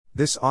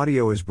This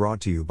audio is brought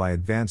to you by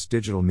Advanced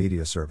Digital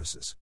Media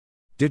Services.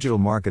 Digital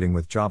Marketing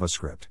with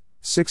JavaScript,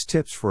 6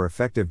 Tips for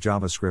Effective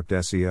JavaScript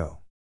SEO.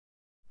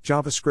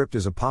 JavaScript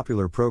is a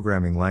popular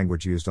programming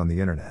language used on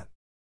the internet.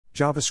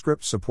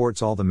 JavaScript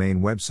supports all the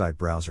main website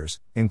browsers,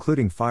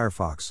 including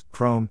Firefox,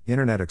 Chrome,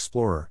 Internet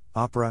Explorer,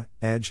 Opera,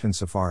 Edge, and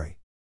Safari.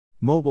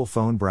 Mobile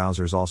phone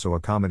browsers also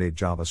accommodate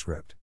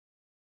JavaScript.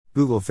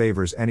 Google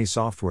favors any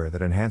software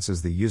that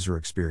enhances the user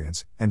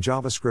experience, and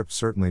JavaScript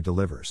certainly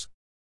delivers.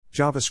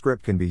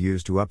 JavaScript can be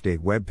used to update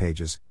web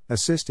pages,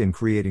 assist in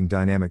creating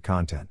dynamic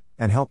content,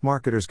 and help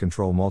marketers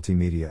control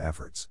multimedia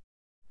efforts.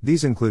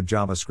 These include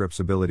JavaScript's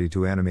ability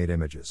to animate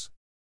images.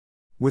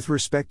 With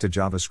respect to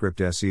JavaScript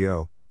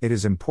SEO, it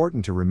is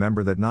important to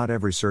remember that not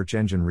every search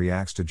engine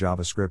reacts to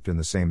JavaScript in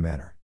the same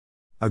manner.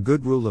 A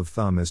good rule of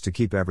thumb is to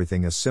keep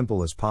everything as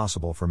simple as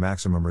possible for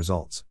maximum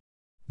results.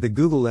 The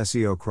Google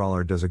SEO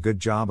crawler does a good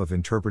job of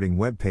interpreting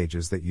web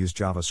pages that use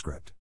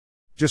JavaScript.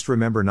 Just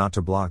remember not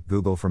to block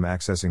Google from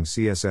accessing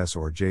CSS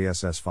or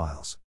JSS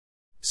files.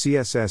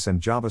 CSS and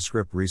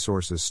JavaScript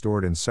resources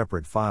stored in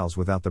separate files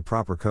without the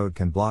proper code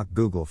can block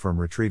Google from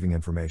retrieving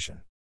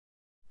information.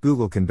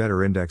 Google can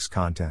better index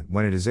content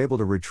when it is able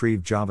to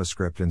retrieve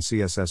JavaScript and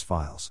CSS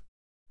files.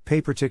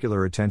 Pay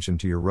particular attention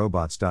to your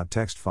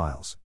robots.txt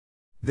files.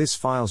 This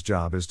file's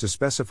job is to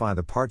specify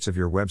the parts of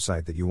your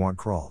website that you want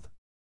crawled.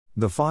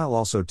 The file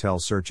also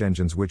tells search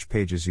engines which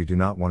pages you do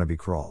not want to be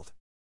crawled.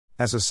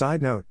 As a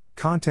side note,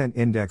 content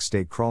index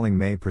state crawling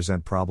may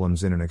present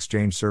problems in an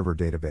Exchange server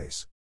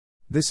database.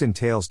 This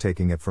entails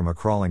taking it from a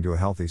crawling to a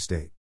healthy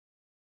state.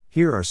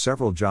 Here are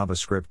several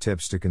JavaScript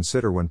tips to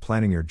consider when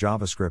planning your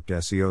JavaScript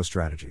SEO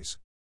strategies.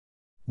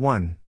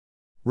 1.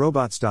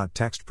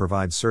 Robots.txt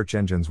provides search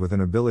engines with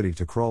an ability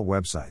to crawl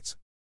websites.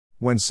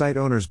 When site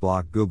owners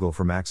block Google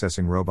from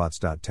accessing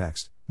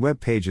robots.txt, web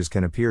pages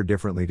can appear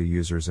differently to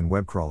users and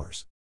web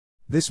crawlers.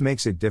 This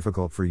makes it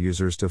difficult for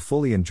users to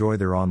fully enjoy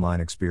their online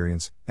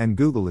experience, and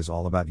Google is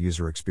all about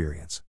user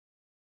experience.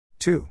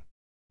 2.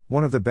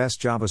 One of the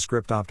best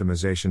JavaScript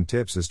optimization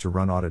tips is to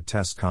run audit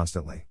tests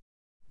constantly.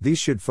 These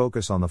should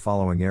focus on the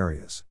following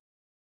areas.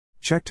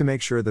 Check to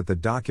make sure that the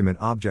document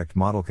object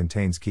model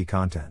contains key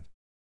content.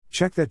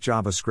 Check that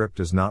JavaScript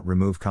does not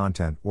remove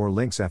content or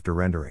links after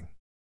rendering.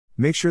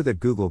 Make sure that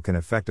Google can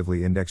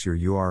effectively index your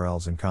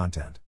URLs and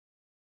content.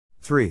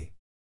 3.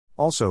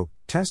 Also,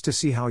 test to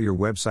see how your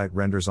website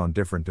renders on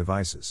different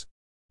devices.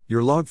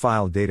 Your log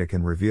file data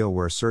can reveal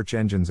where search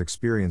engines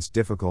experience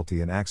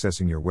difficulty in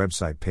accessing your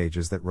website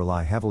pages that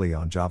rely heavily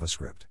on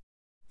JavaScript.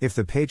 If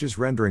the page's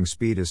rendering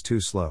speed is too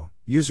slow,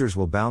 users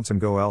will bounce and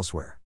go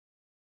elsewhere.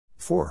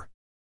 4.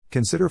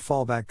 Consider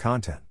fallback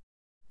content.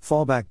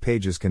 Fallback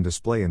pages can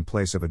display in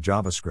place of a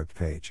JavaScript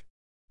page.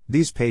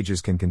 These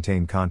pages can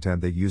contain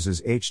content that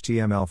uses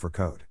HTML for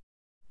code.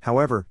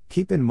 However,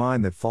 keep in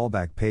mind that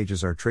fallback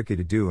pages are tricky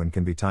to do and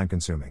can be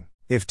time-consuming.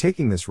 If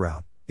taking this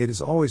route, it is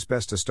always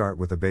best to start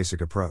with a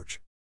basic approach.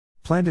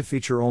 Plan to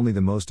feature only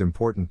the most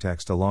important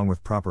text along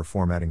with proper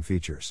formatting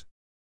features.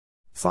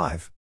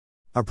 5.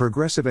 A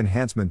progressive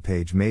enhancement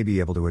page may be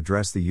able to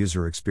address the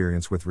user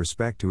experience with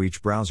respect to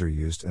each browser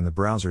used and the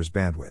browser's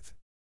bandwidth.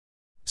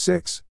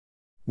 6.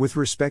 With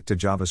respect to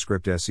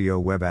JavaScript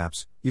SEO web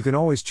apps, you can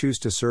always choose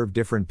to serve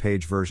different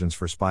page versions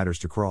for spiders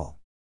to crawl.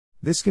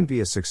 This can be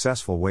a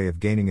successful way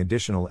of gaining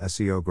additional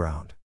SEO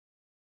ground.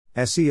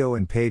 SEO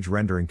and page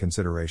rendering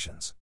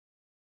considerations.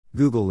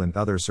 Google and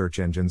other search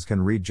engines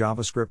can read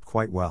JavaScript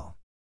quite well.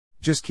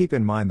 Just keep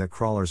in mind that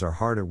crawlers are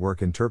hard at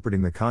work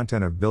interpreting the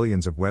content of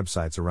billions of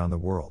websites around the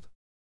world.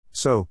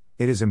 So,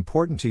 it is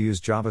important to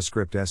use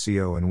JavaScript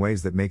SEO in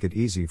ways that make it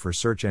easy for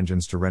search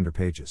engines to render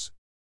pages.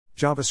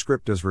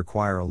 JavaScript does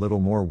require a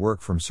little more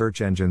work from search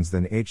engines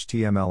than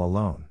HTML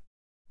alone.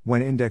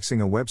 When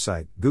indexing a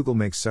website, Google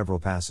makes several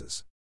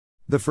passes.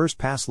 The first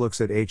pass looks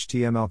at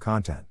HTML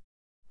content.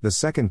 The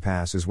second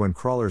pass is when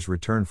crawlers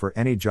return for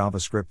any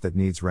JavaScript that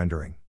needs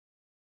rendering.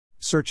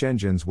 Search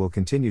engines will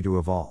continue to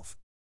evolve.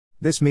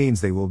 This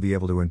means they will be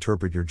able to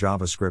interpret your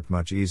JavaScript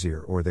much easier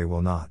or they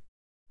will not.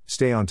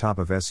 Stay on top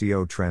of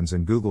SEO trends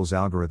and Google's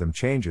algorithm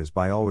changes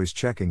by always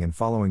checking and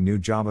following new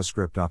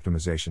JavaScript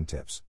optimization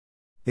tips.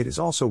 It is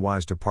also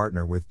wise to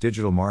partner with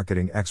digital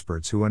marketing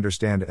experts who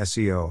understand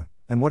SEO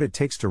and what it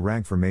takes to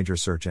rank for major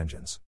search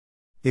engines.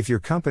 If your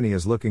company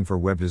is looking for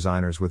web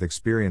designers with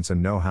experience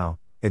and know-how,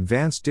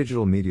 Advanced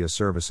Digital Media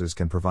Services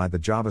can provide the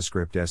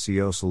JavaScript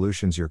SEO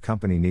solutions your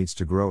company needs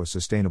to grow a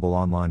sustainable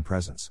online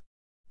presence.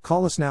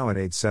 Call us now at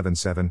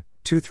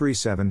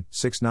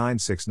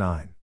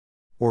 877-237-6969.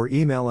 Or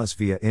email us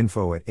via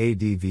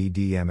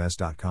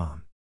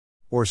info@advdms.com.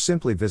 Or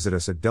simply visit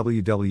us at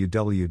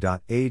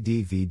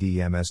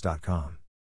www.advdms.com.